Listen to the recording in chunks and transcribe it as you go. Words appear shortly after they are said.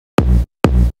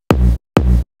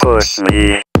Push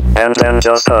me, and then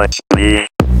just touch me,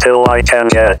 till I can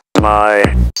get my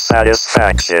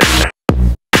satisfaction.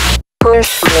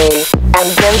 Push me, and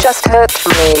then just touch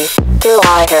me, till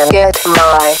I can get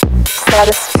my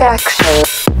satisfaction.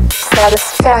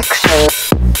 Satisfaction.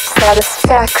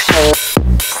 Satisfaction.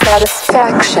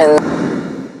 Satisfaction.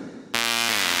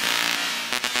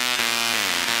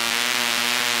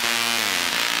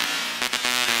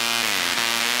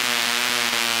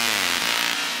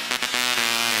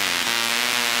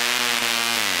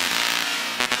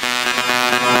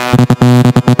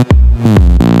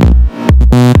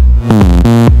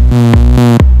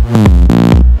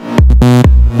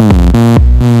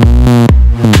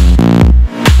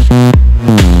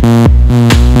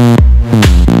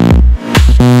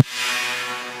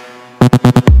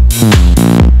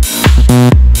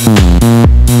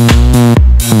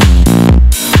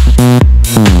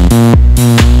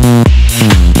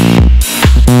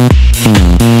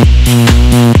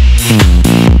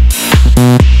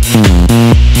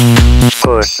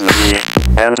 Push me,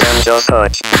 and then just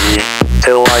touch me,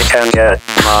 till I can get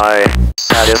my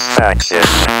satisfaction.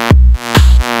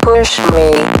 Push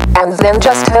me, and then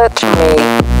just touch me,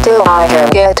 till I can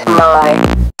get my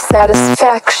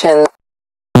satisfaction.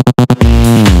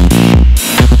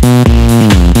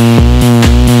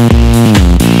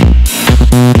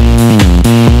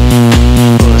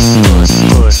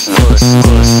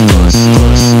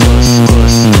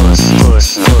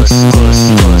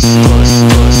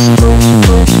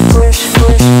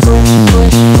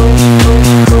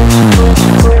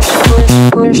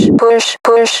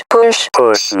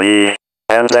 Push me,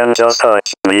 and then just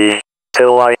touch me,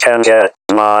 till I can get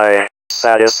my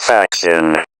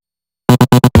satisfaction.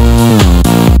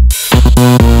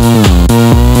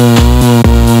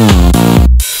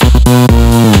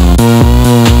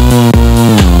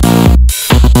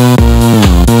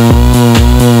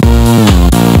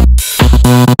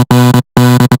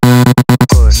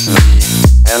 Push me,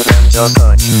 and then just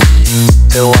touch me,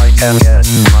 till I can get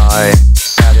my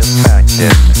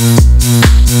satisfaction.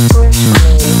 Push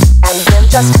me, and then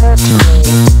just touch me,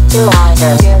 till I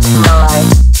can get my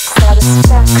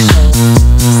satisfaction.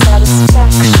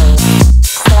 Satisfaction.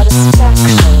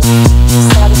 Satisfaction.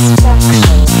 Satisfaction.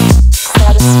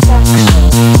 Satisfaction.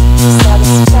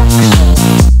 Satisfaction.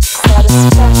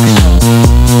 Satisfaction.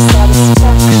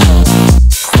 Satisfaction.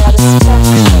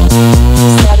 Satisfaction.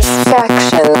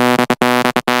 Satisfaction.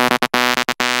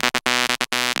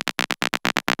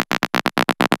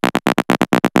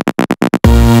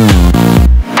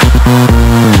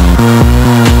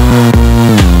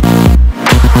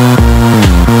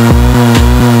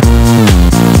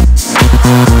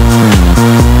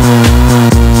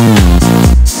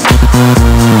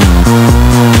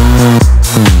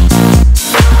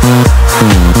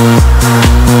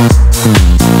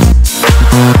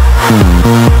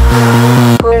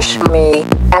 Push me,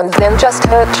 and then just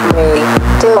touch me,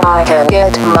 till I can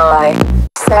get my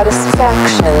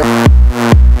satisfaction.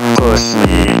 Push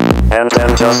me, and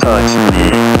then just touch me,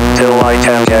 till I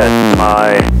can get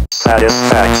my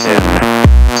satisfaction.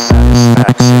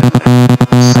 Satisfaction.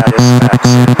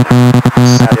 Satisfaction.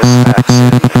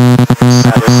 Satisfaction.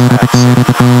 Satisfaction.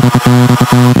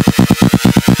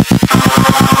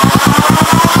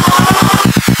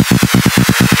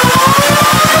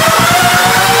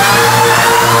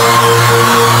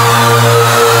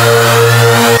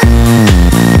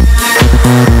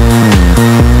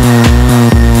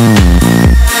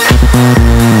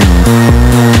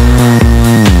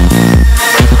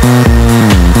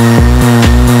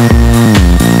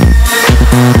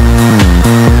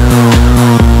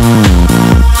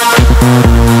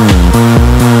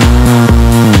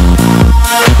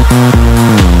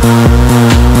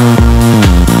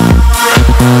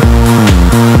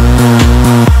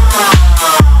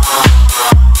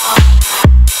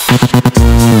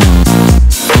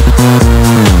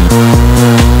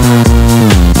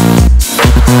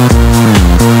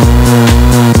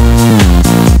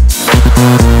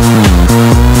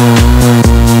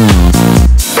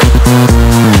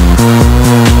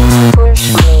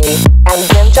 Push me, and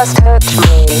then just touch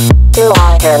me, till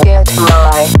I can get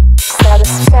my